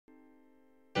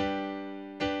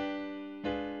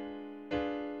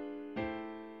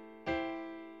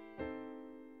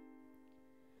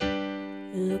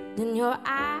Looked in your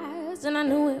eyes and I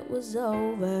knew it was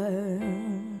over.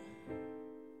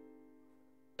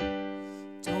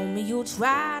 Told me you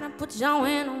tried to put your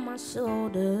hand on my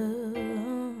shoulder.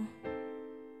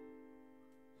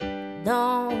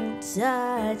 Don't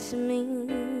touch me,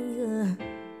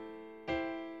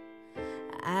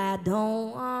 I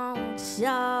don't want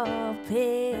your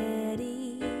pity.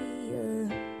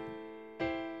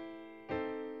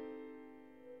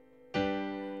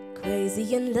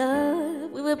 Crazy in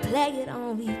love, we would play it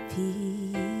on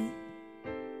repeat.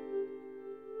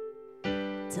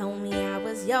 Told me I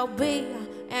was your B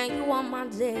and you were my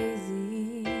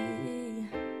Jay-Z,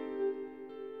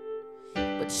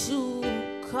 but you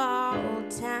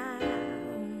called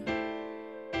time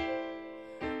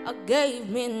or gave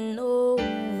me no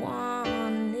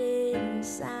warning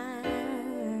sign.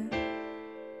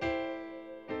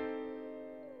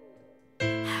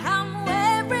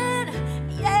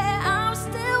 I'm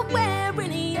still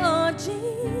wearing your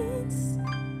jeans.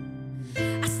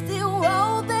 I still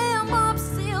roll them up,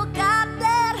 still got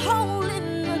that hole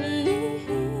in the knee.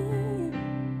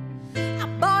 I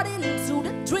bought into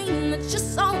the dream that you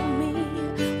sold me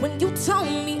when you told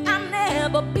me I'd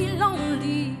never be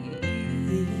lonely.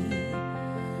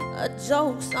 A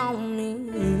joke's on me,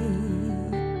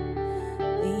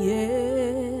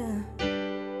 yeah.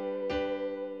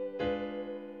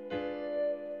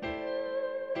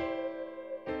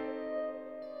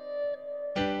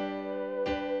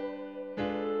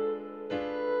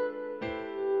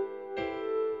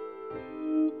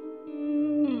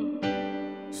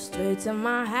 Straight to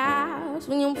my house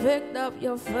when you picked up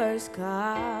your first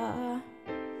car.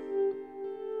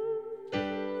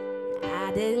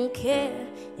 I didn't care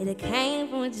if it came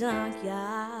from a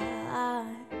junkyard.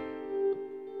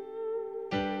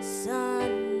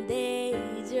 Sunday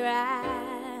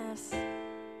drives,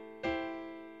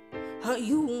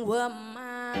 you were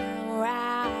my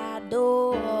ride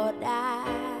or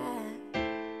die.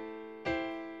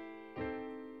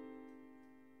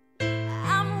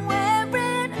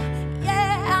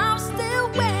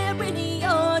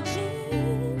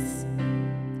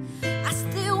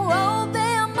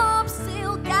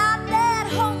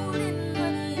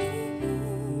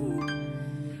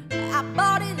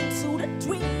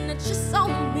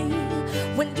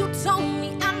 When you told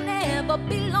me I'd never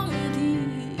be lonely,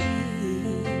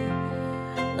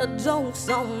 the joke's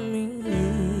on me,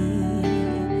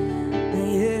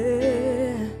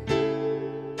 yeah.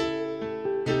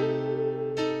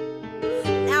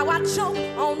 Now I choke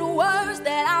on the words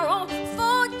that I wrote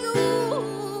for you.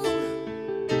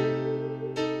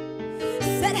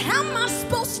 Said, how am I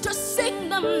supposed to sing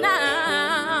them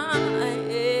now?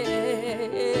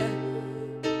 Yeah.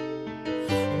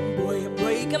 Boy, you're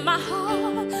breaking my heart.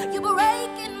 You're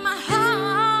breaking my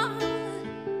heart.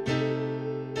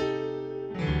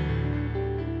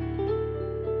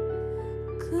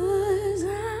 'Cause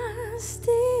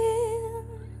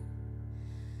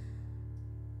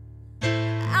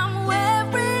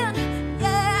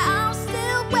I'm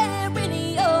still wearing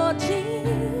your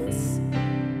jeans.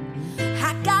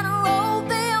 I gotta roll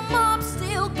them up,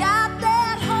 still got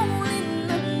that hole in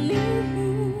the knee.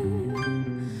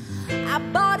 I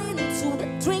bought into the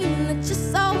dream that you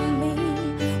sold me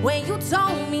when you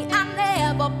told me I'd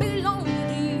never be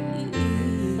lonely.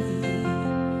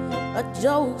 A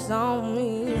joke's on me,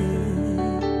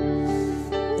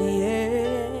 yeah,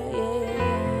 yeah.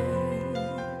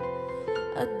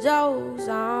 A joke's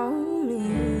on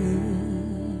me.